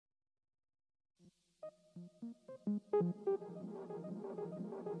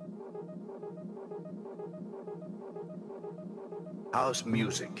House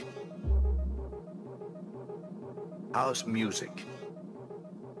music. House music.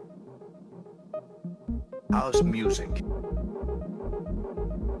 House music.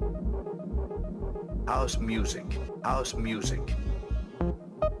 House music. House music.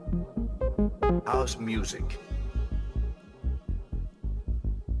 House music.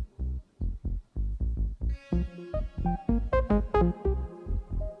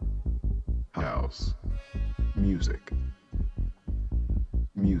 House music.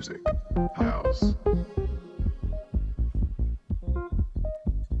 Music. House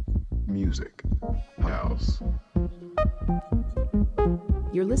music. House.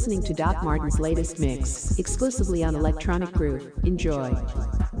 You're listening to Doc Martin's latest mix, exclusively on Electronic Groove. Enjoy.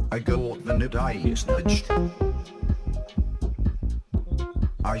 I go up the night is nudged.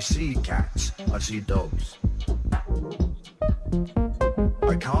 I see cats, I see dogs.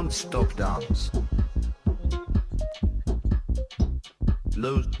 I can't stop dance.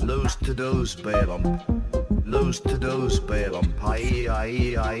 Lows to those bellum. Lows to those bellum. House.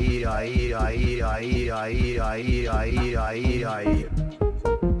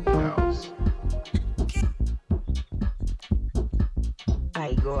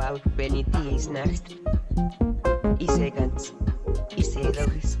 I go out when it is nacht. I say ganz, I say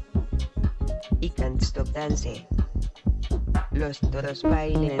dogs. I can't stop dance. Los toros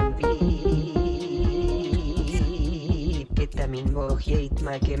bailen beat. Que también mojiet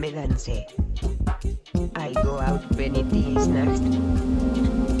ma que me dance. I go out when it is nacht.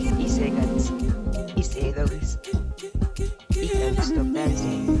 I say ganz, I say dogs. I can't stop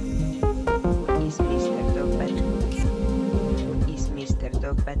dancing. Is Mr. Dogbat? Is Mr.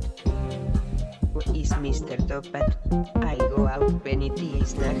 Dogbat? Is Mr. Dogbat? I go out when it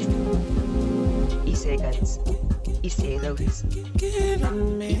is nacht. I say ganz, I say dogs.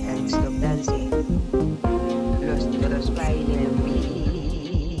 I can't stop dancing. Los toros bailen beat.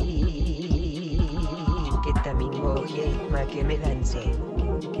 Que también moje ma que me dance.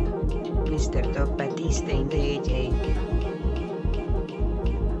 Mr. Dogbat is the DJ.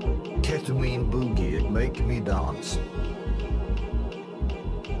 Ketamine boogie, it make me dance.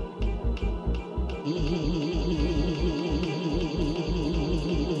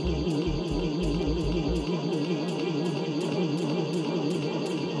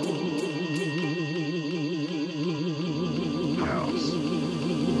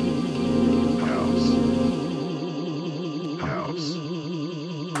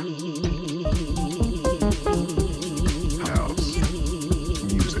 House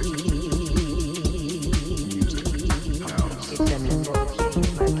music. Music.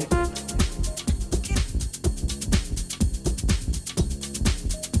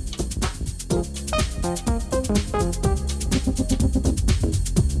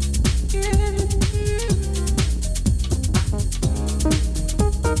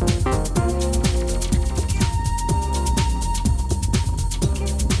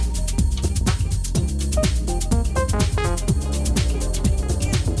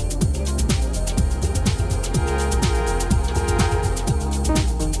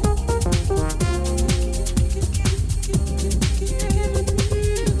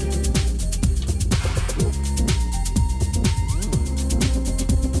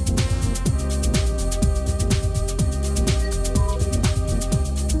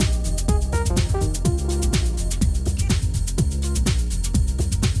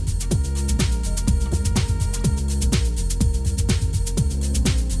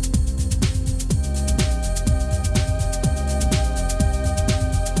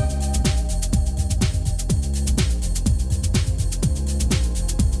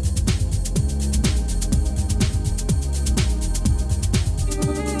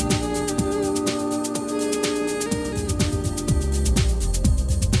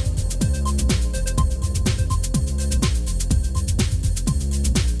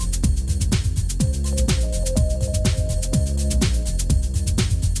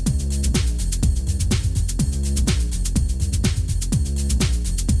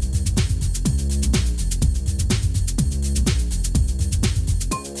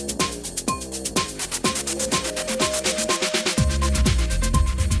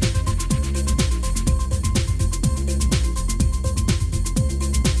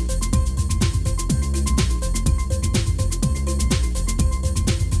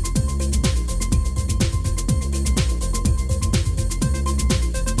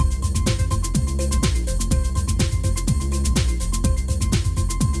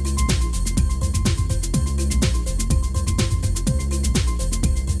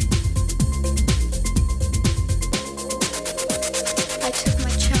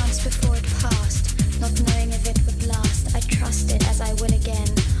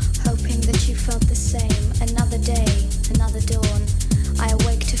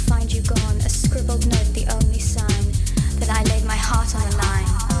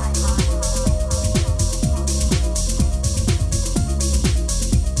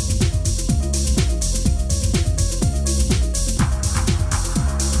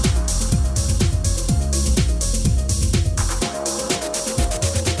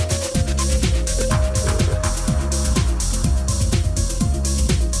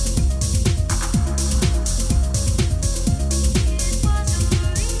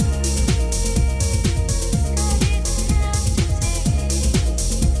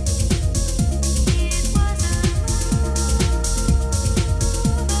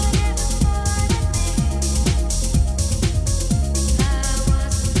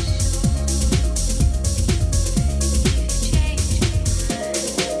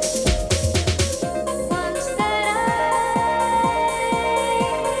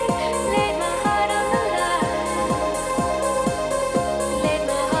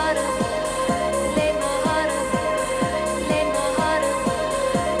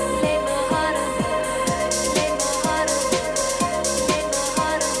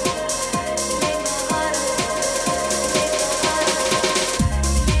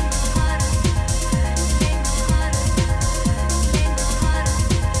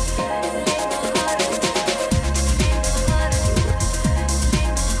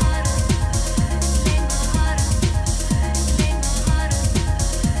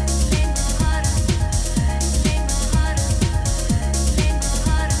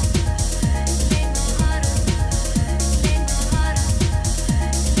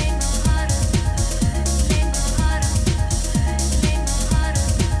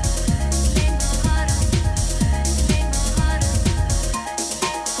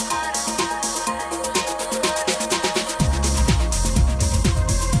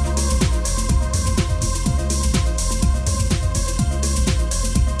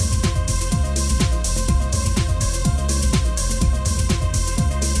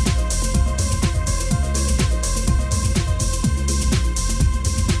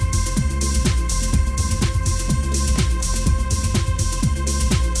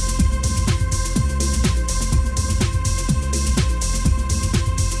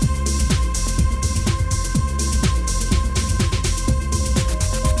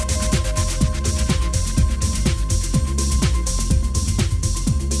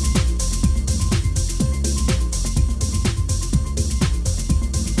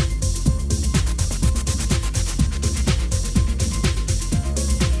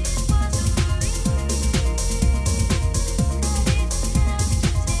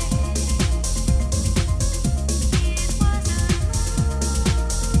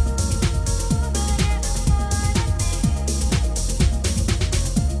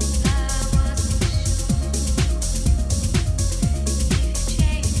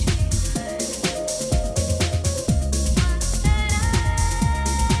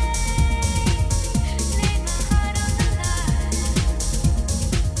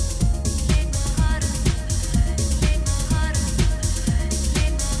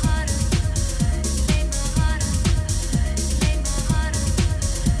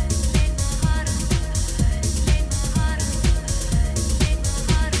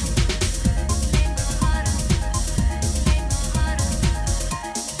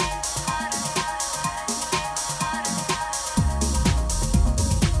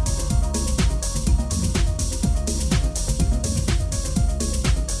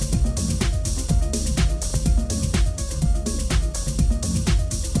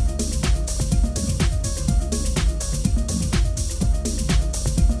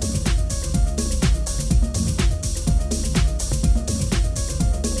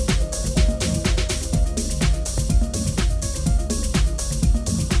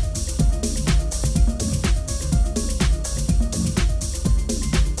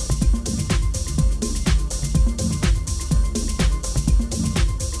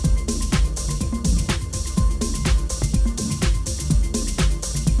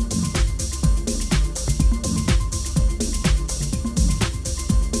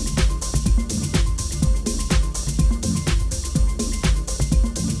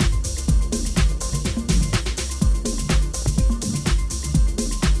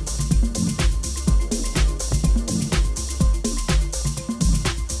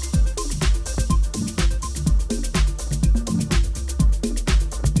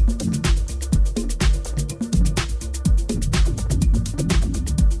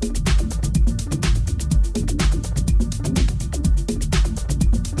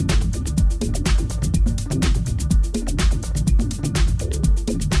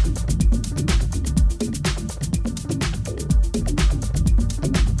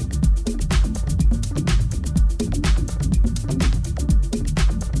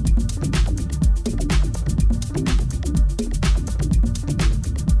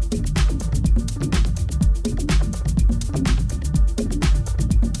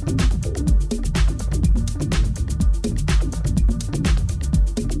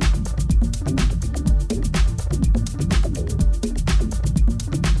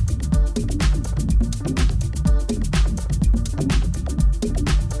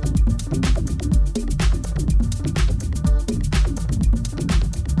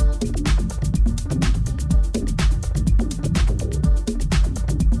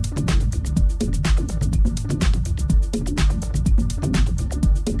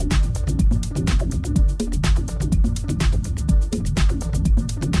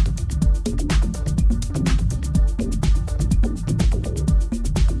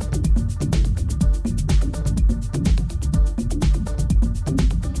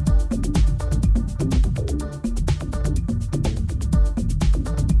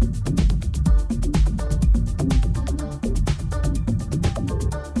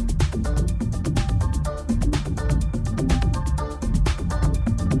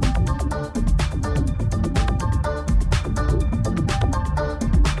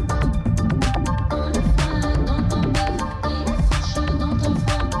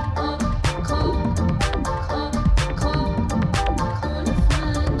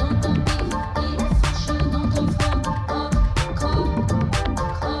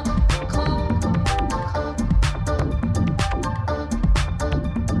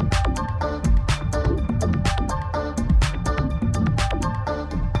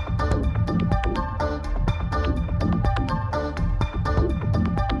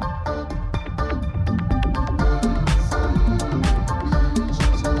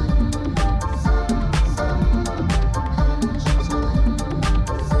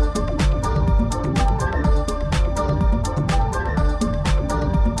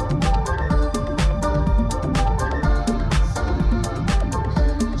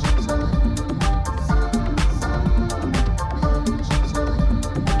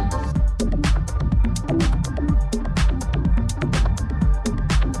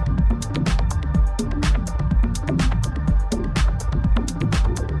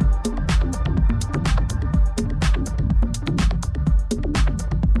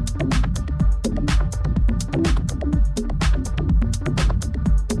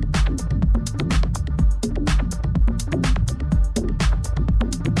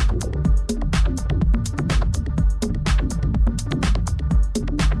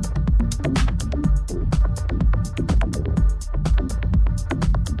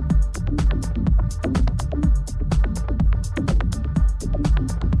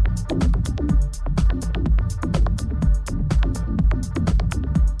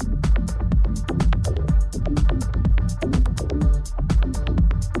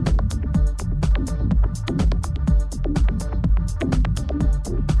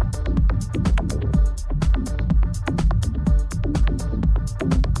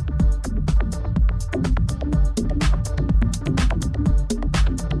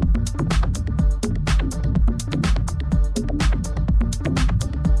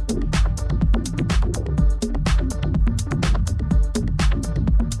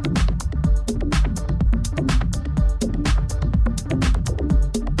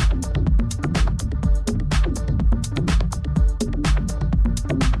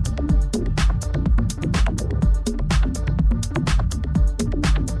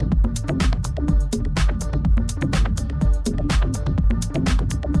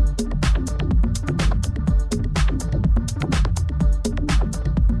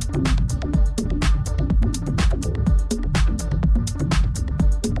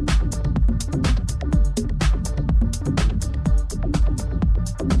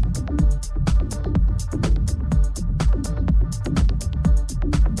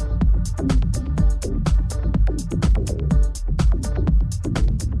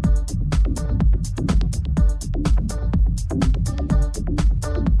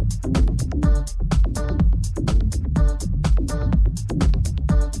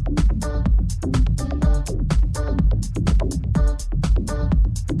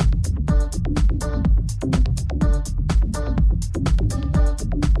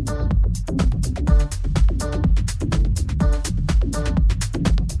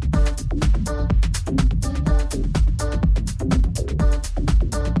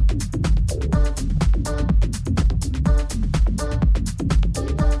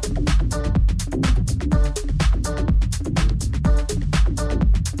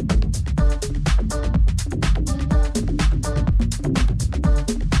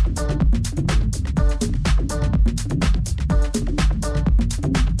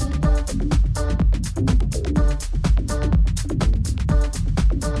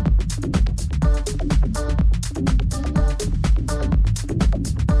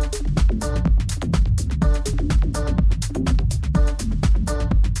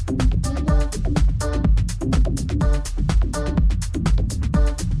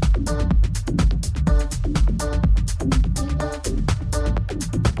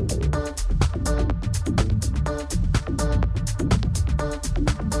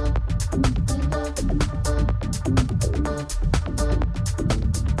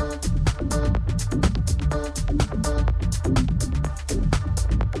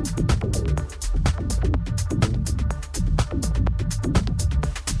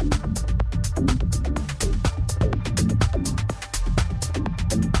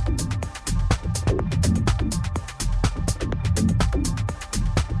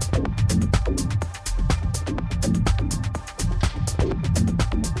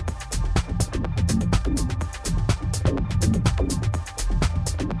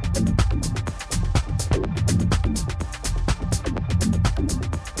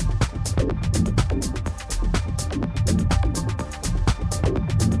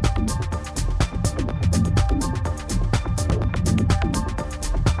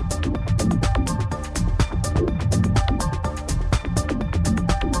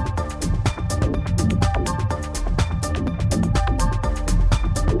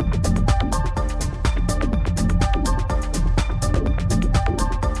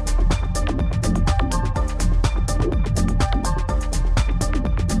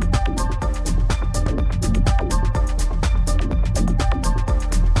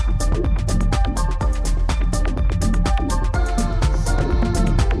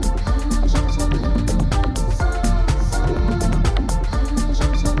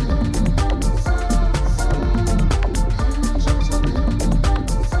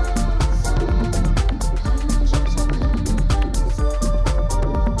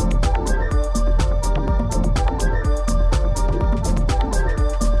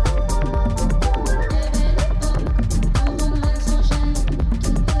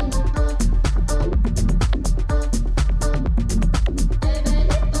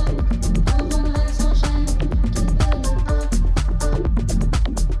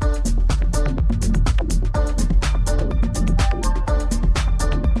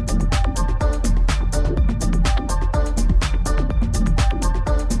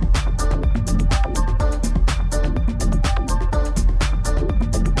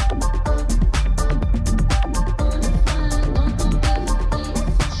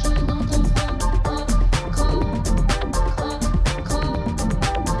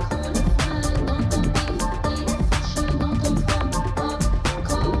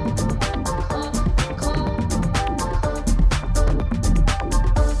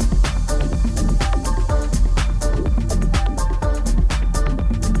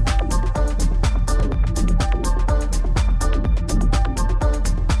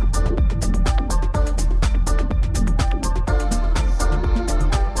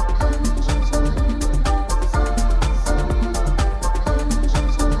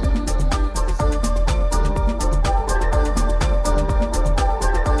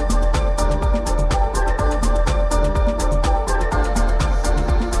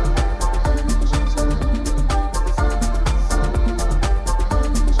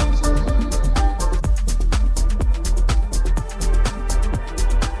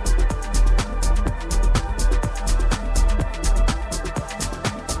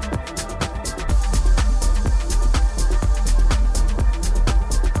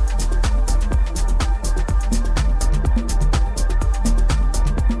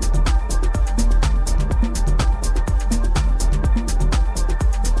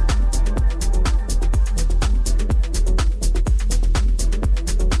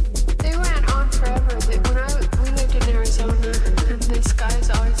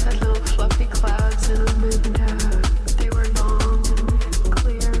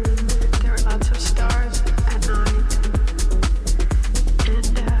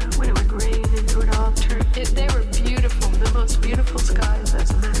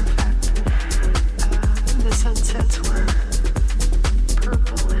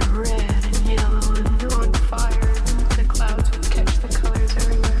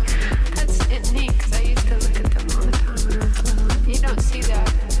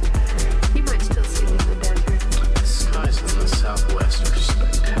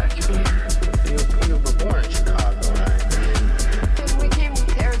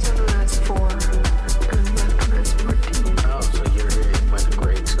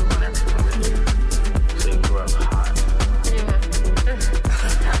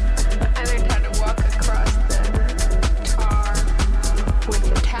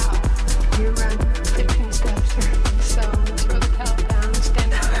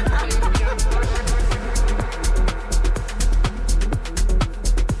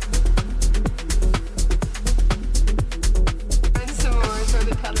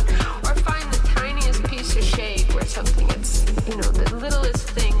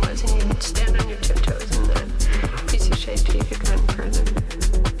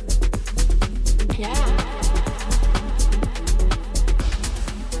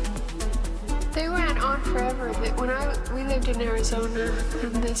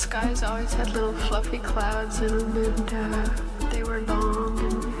 skies always had little fluffy clouds in them, and they were long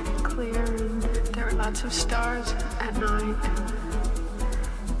and clear, and there were lots of stars at night.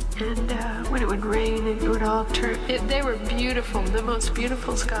 And when it would rain, it would all turn. They were beautiful, the most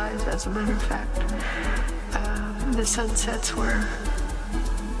beautiful skies, as a matter of fact. The sunsets were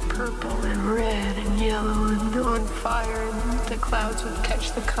purple and red and yellow and on fire, and the clouds would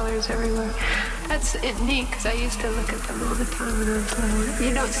catch the colors everywhere. That's neat, because I used to look at them all the time when I was little.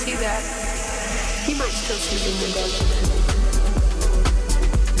 You don't see that. You might still see them in the desert.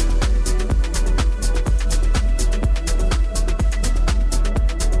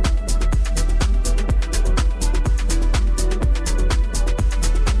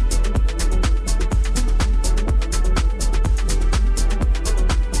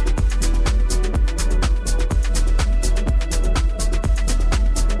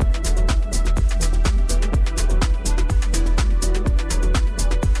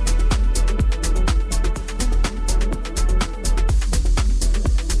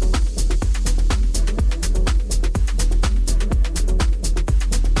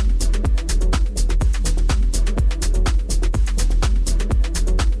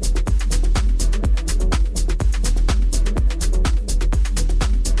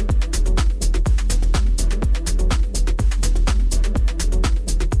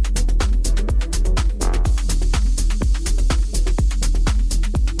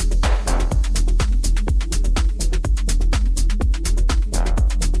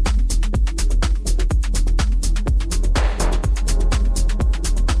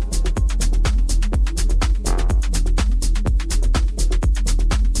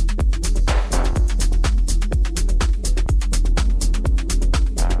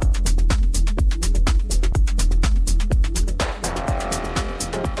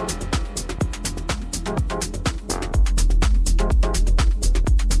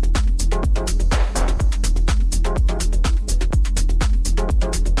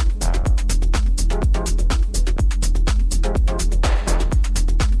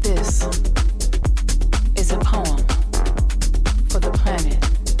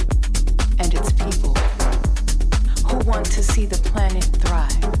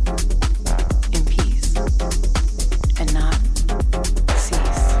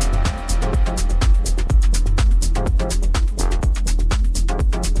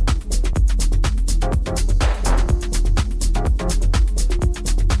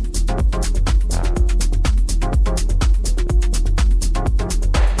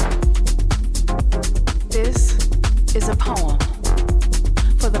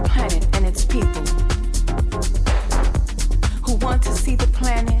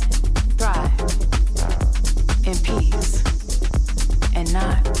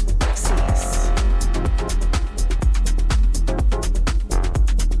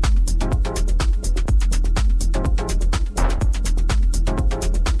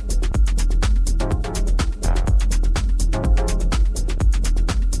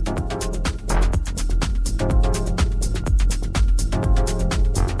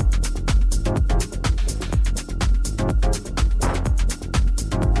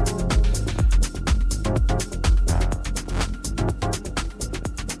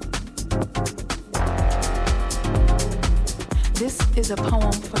 is a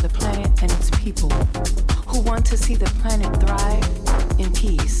poem for the planet and its people who want to see the planet thrive in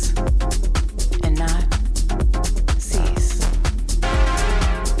peace and not cease.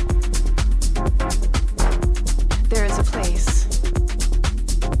 There is a place,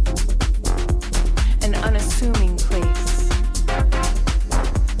 an unassuming place,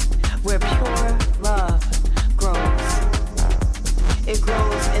 where pure love grows. It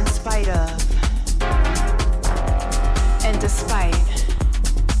grows in spite of and despite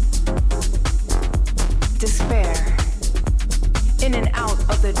despair. In and out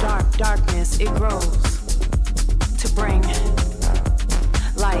of the darkness, it grows to bring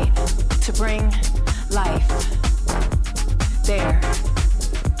light, to bring life. There,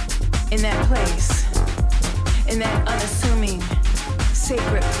 in that place, in that unassuming,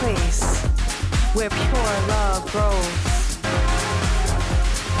 sacred place where pure love grows.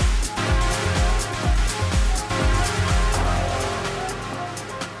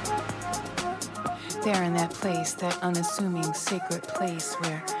 There in that place, that unassuming sacred place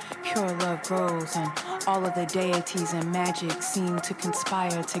where pure love grows and all of the deities and magic seem to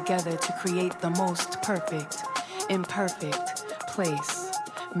conspire together to create the most perfect, imperfect place,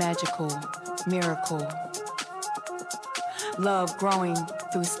 magical, miracle. Love growing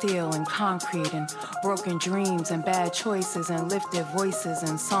through steel and concrete and broken dreams and bad choices and lifted voices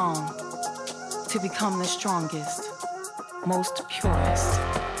and song to become the strongest, most purest,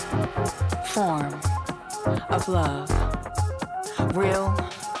 form of love, real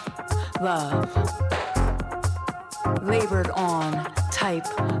love, labored on type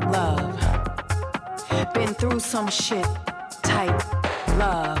love, been through some shit type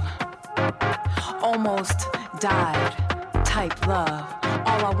love, almost died type love,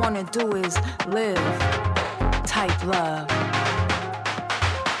 all I wanna do is live type love.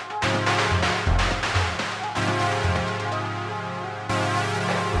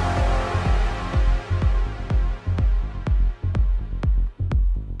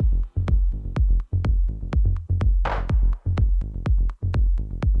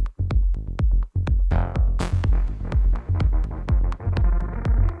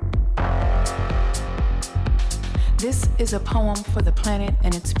 This is a poem for the planet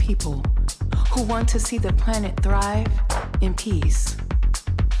and its people who want to see the planet thrive in peace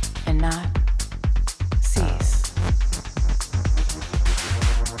and not cease.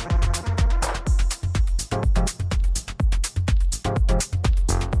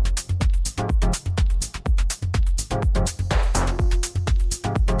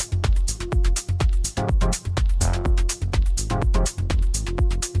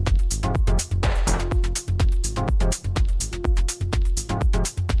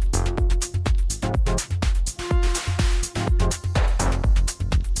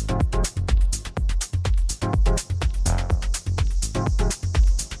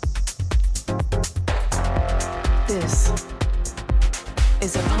 This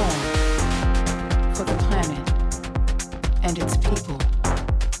is a poem for the planet and its people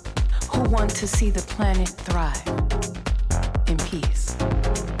who want to see the planet thrive in peace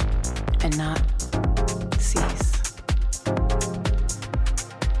and not cease.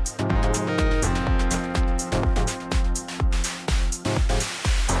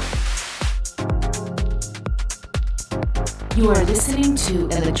 You are listening to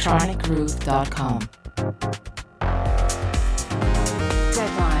electronicgroove.com.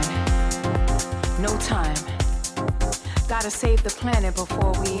 No time. Gotta save the planet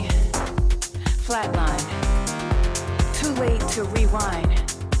before we flatline. Too late to rewind.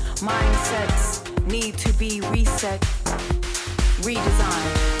 Mindsets need to be reset,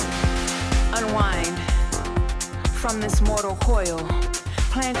 redesigned. Unwind from this mortal coil.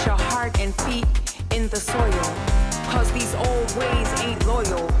 Plant your heart and feet in the soil, 'cause these old ways ain't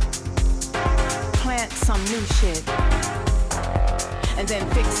loyal. Plant some new shit and then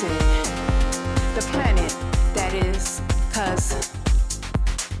fix it. The planet, that is, 'cause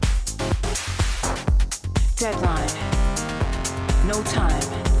deadline, no time.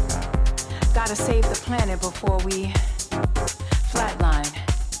 Gotta save the planet before we flatline.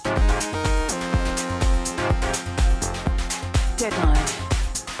 Deadline,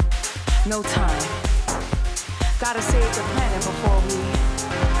 no time. Gotta save the planet before we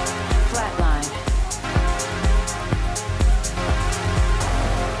flatline.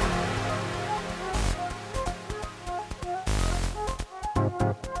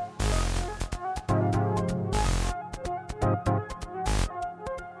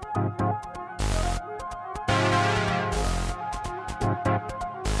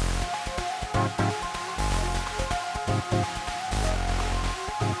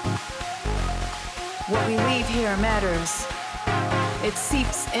 What we leave here matters. It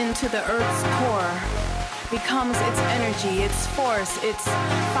seeps into the earth's core, becomes its energy, its force, its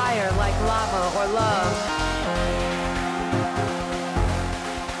fire like lava or love.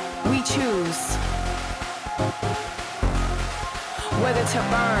 We choose whether to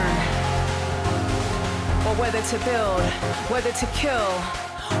burn or whether to build, whether to kill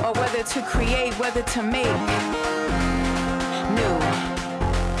or whether to create, whether to make new,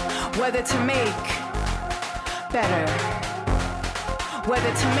 whether to make better,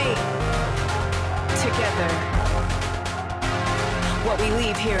 whether to make together. What we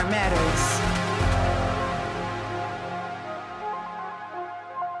leave here matters.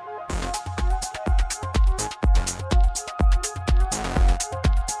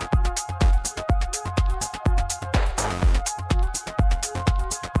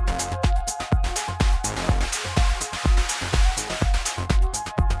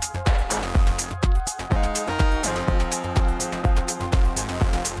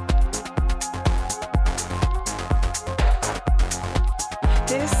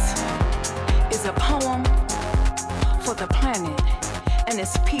 This is a poem for the planet and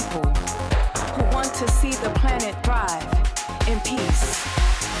its people who want to see the planet thrive in peace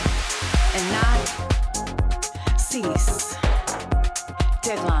and not cease.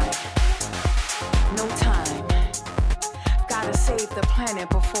 Deadline, no time. Gotta save the planet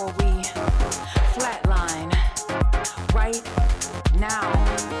before we flatline. Right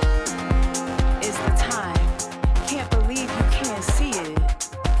now.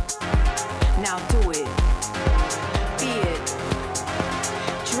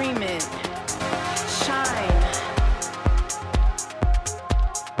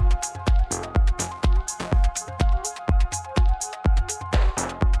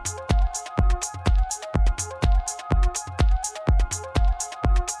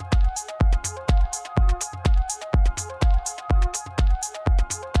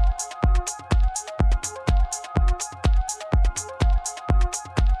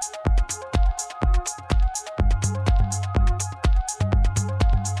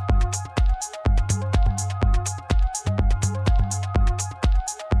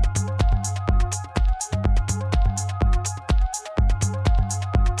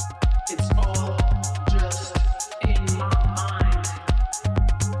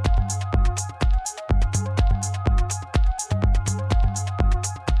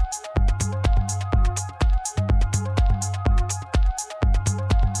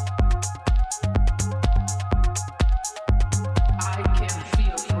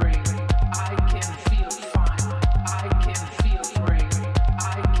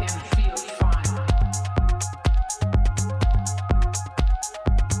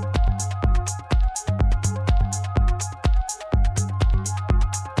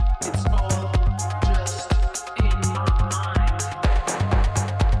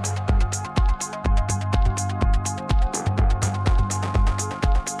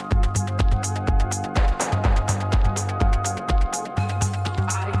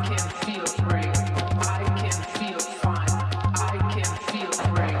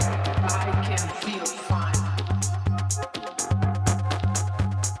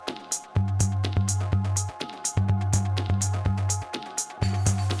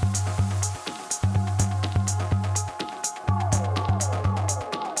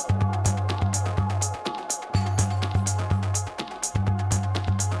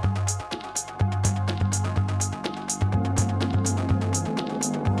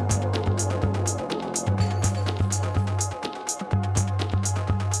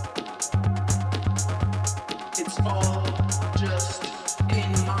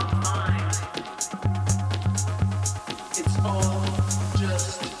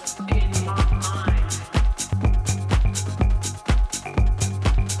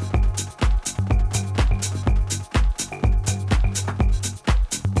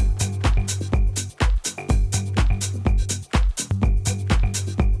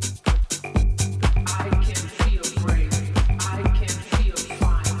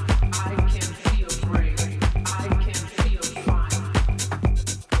 I can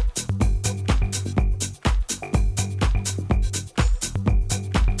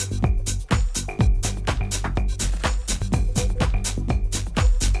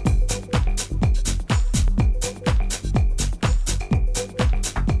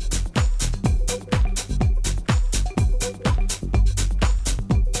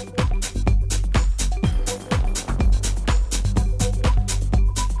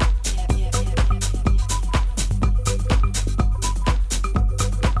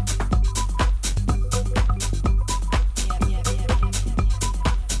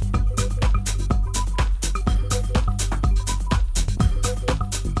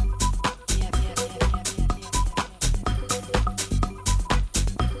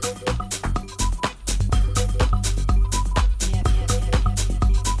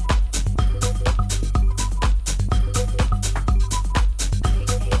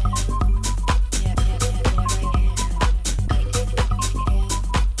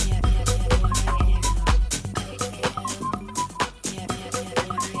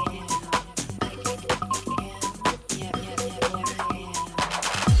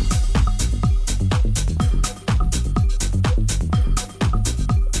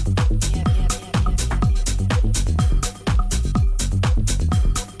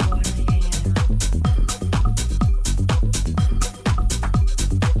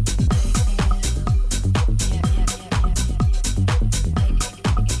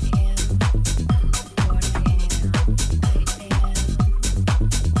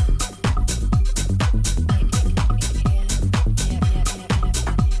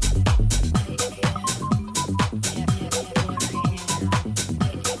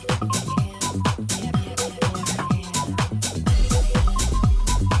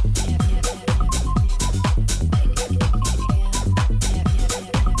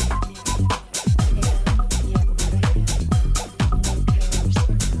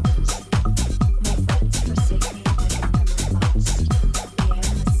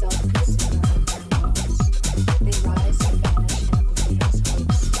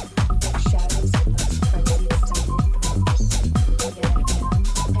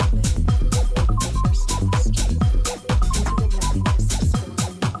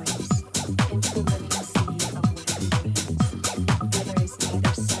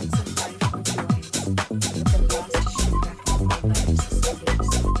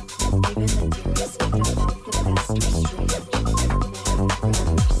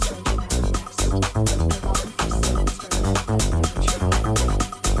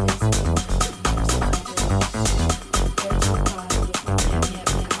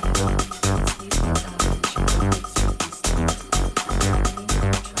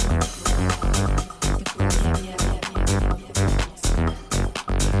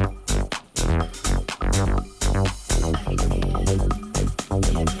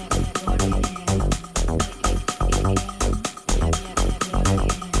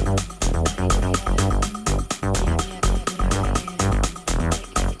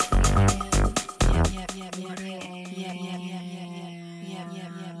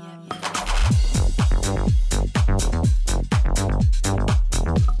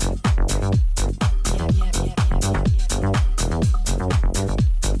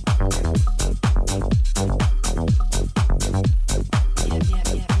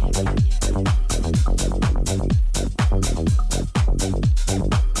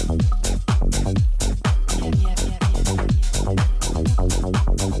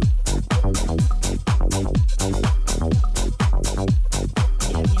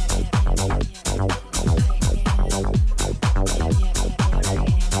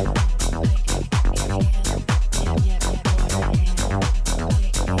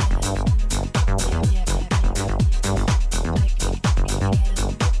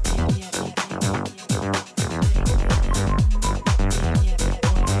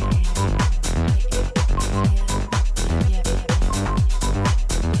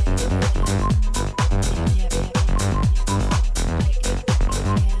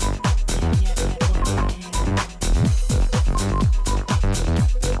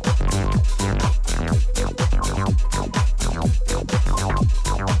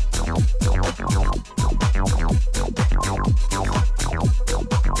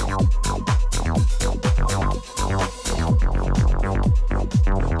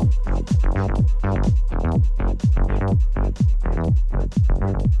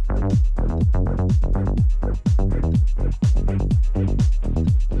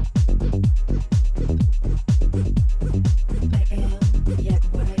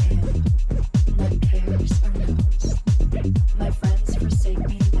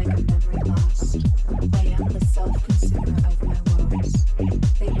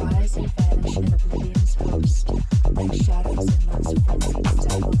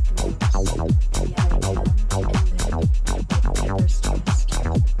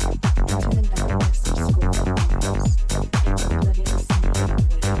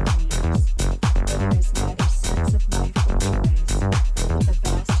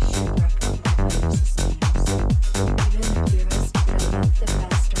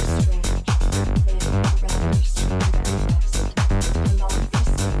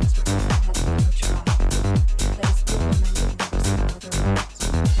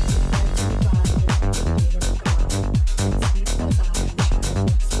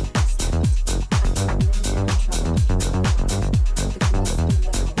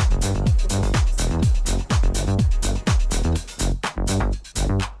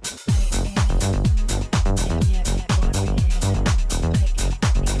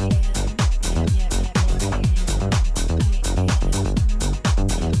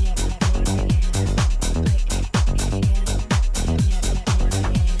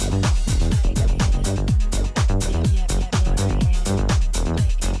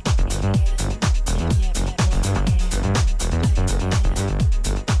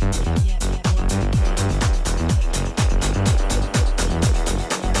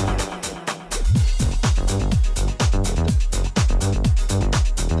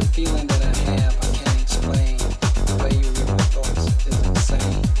feeling that I have, I can't explain. The way you read my thoughts is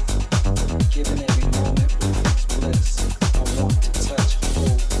insane. Giving every moment with its bliss. I want to touch,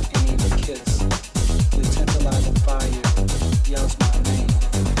 hold, and even kiss. The tantalizing fire yells my name.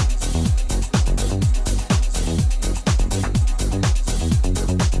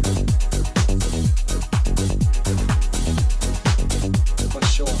 For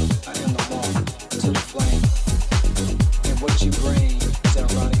sure, I am the moth to the flame. And what you bring is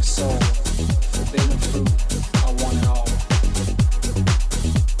erotic soul. Forbidden fruit, I want it all.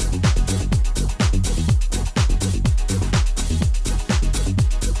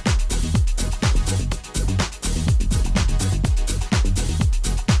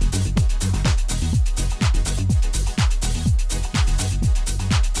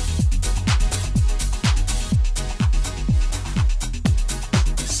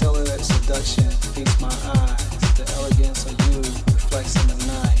 Cellular seduction feeds my eyes. The elegance of you reflects in the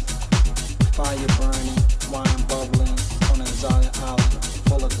night. Fire burning, wine bubbling on an exotic island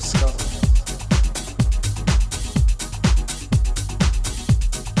full of discovery.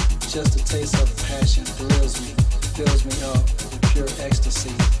 Just the taste of passion thrills me, fills me up with pure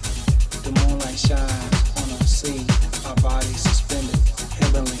ecstasy. The moonlight shines on our sea, our bodies suspended,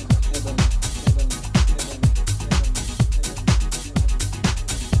 heavenly, heavenly, heavenly, heavenly,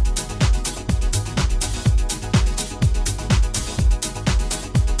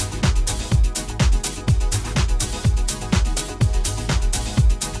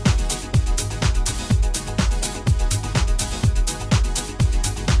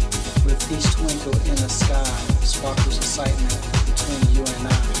 With each twinkle in the sky, sparkles excitement between you and I.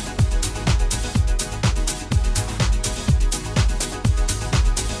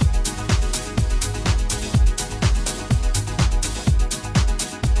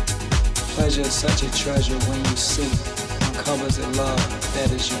 Pleasure is such a treasure when you see, uncovers a love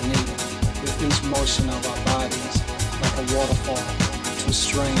that is unique. With each motion of our bodies, like a waterfall, two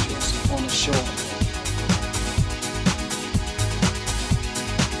strangers on the shore.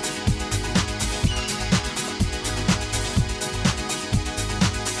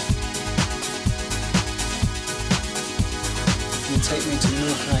 You take me to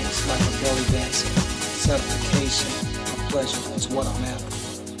new heights like a belly dancer. Certification of pleasure is what I'm after.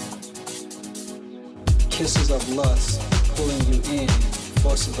 Kisses of lust, pulling you in.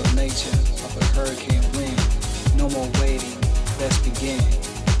 Forces of nature, of a hurricane wind. No more waiting, let's begin.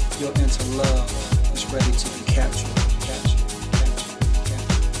 You're into love, is ready to be captured. Captured, captured,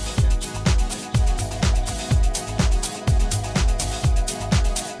 captured, captured.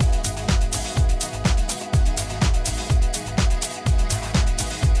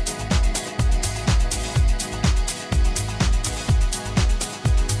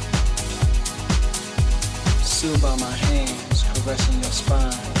 Sealed by my hands, caressing your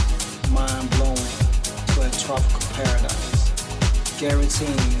spine, mind blowing to a tropical paradise,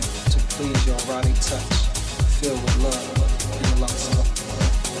 guaranteeing you to please your erotic touch, filled with love and lust.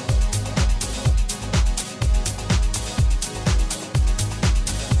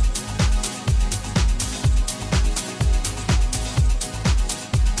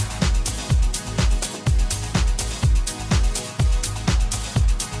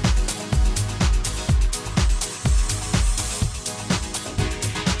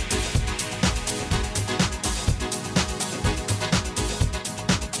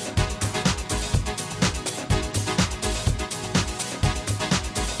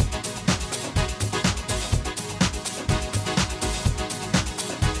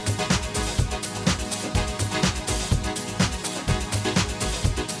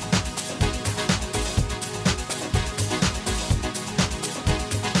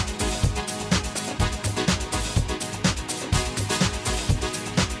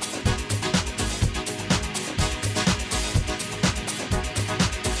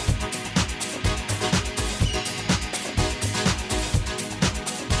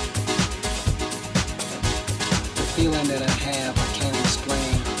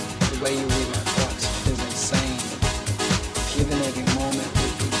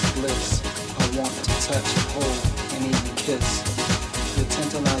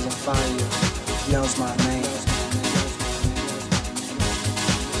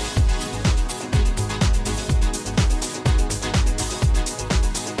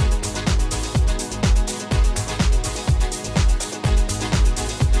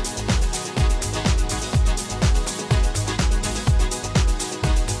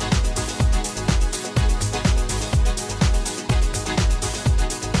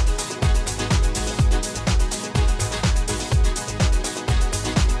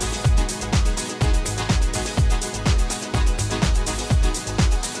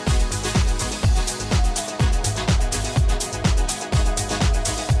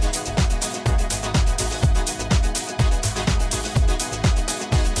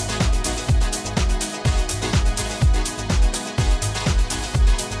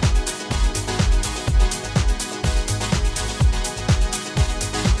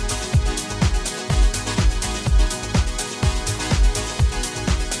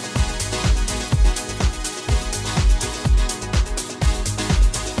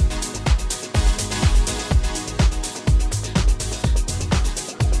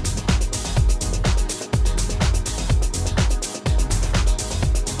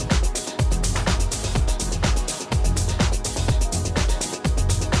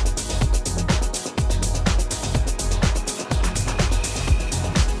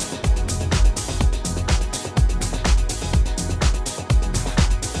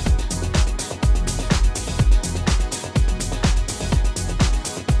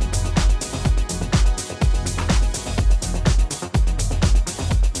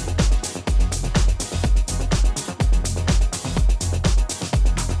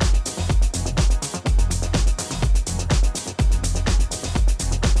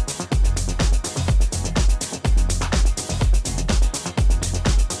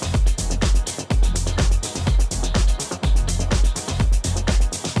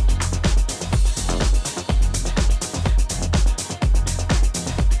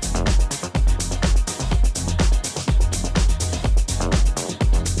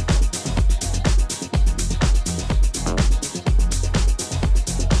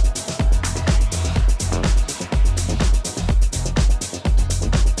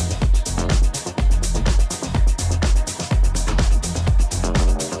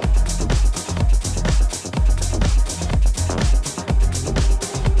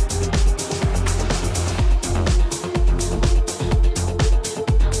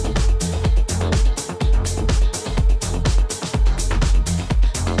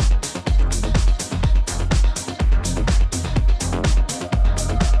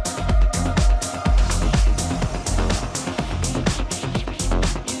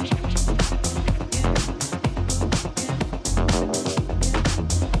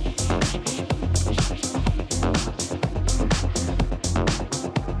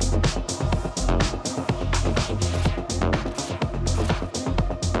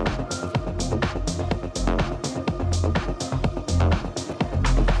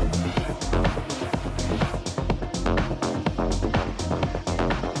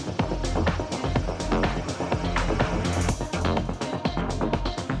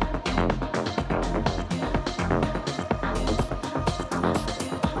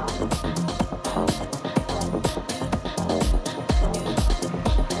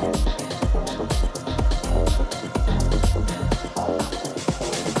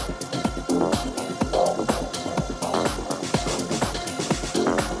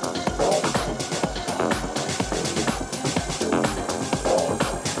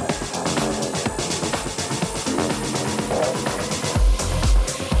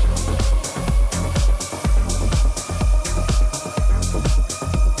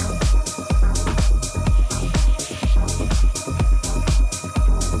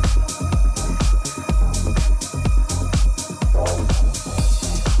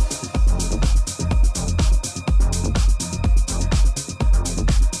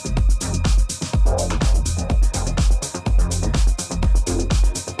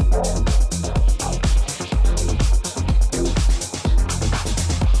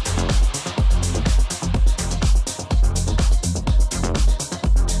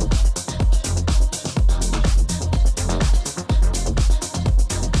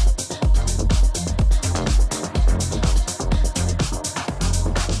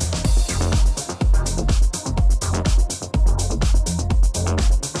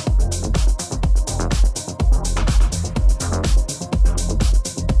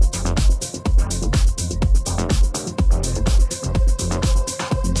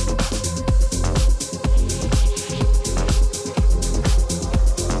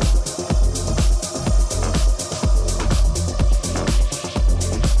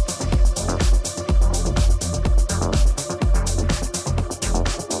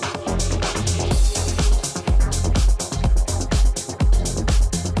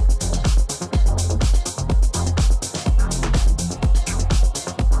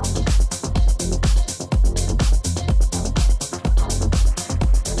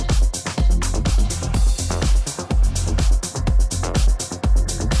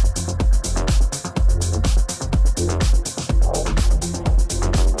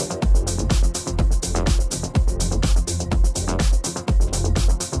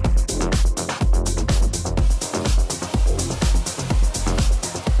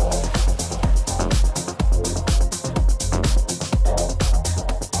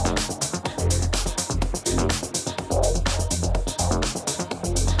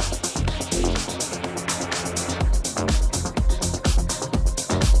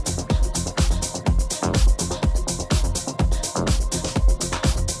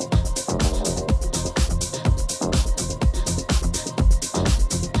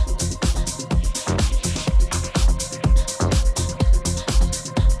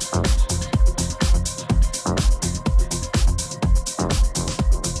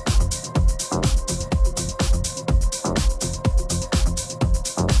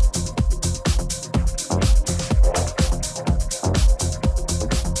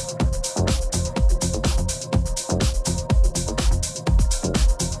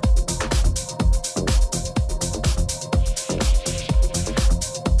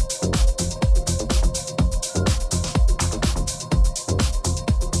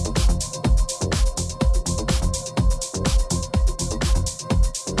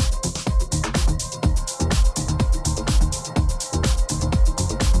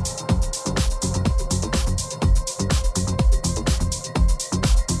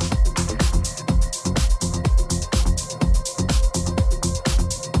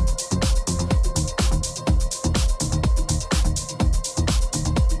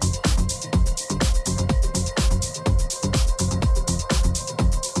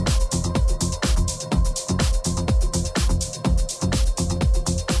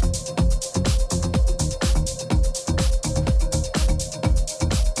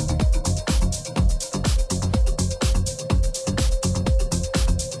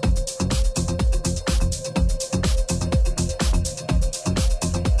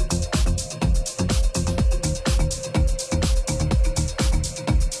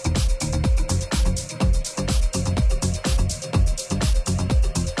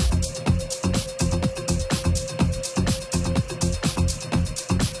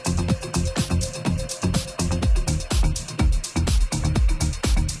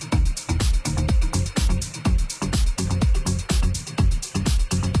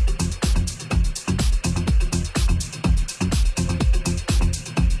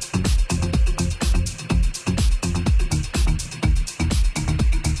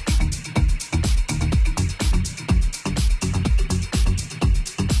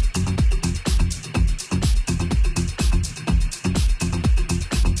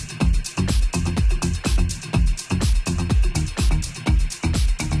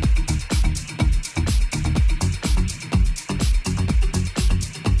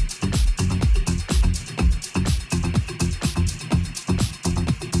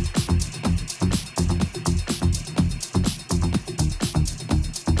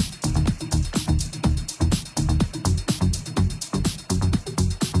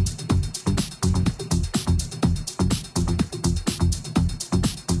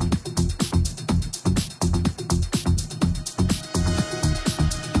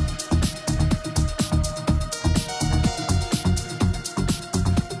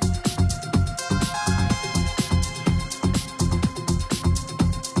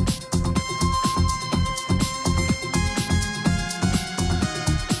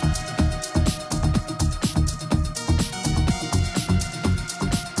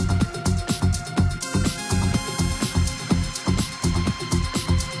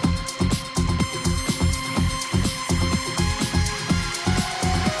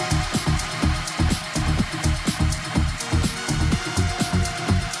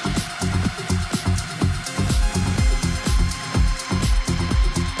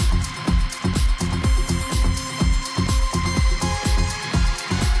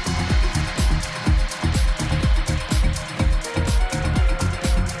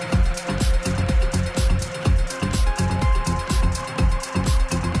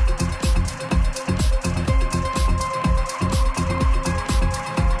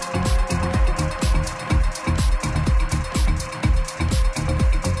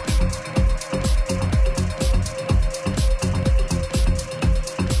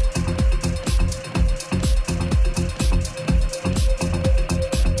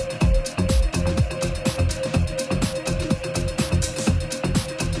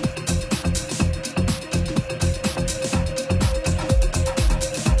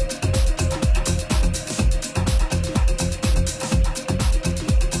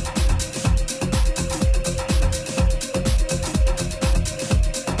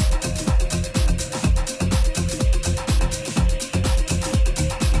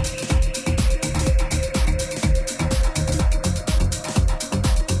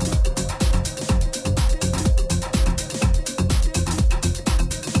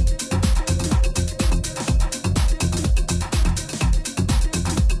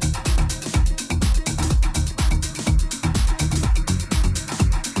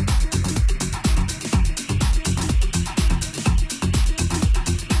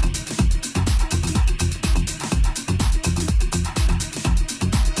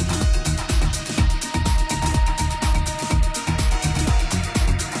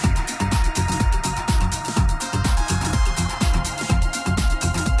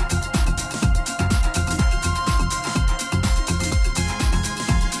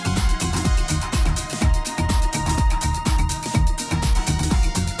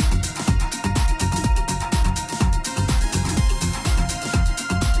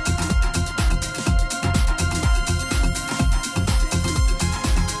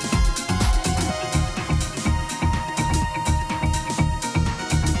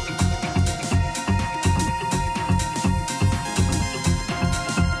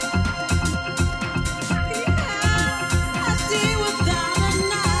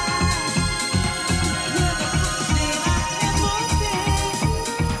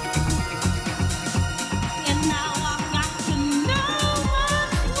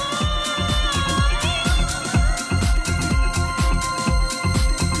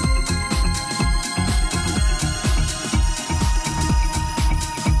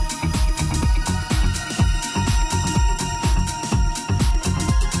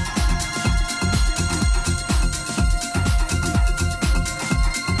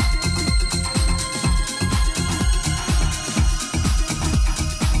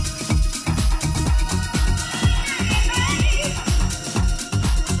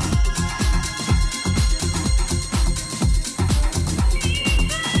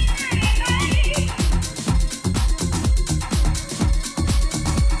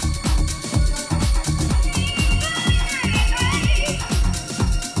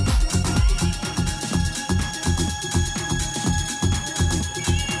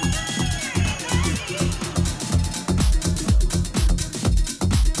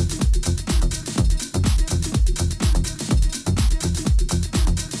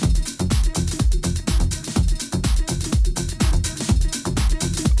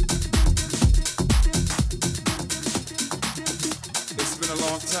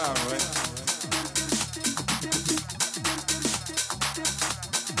 time, right?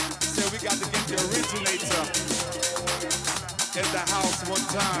 So we got to get the originator in the house one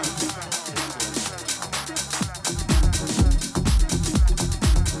time.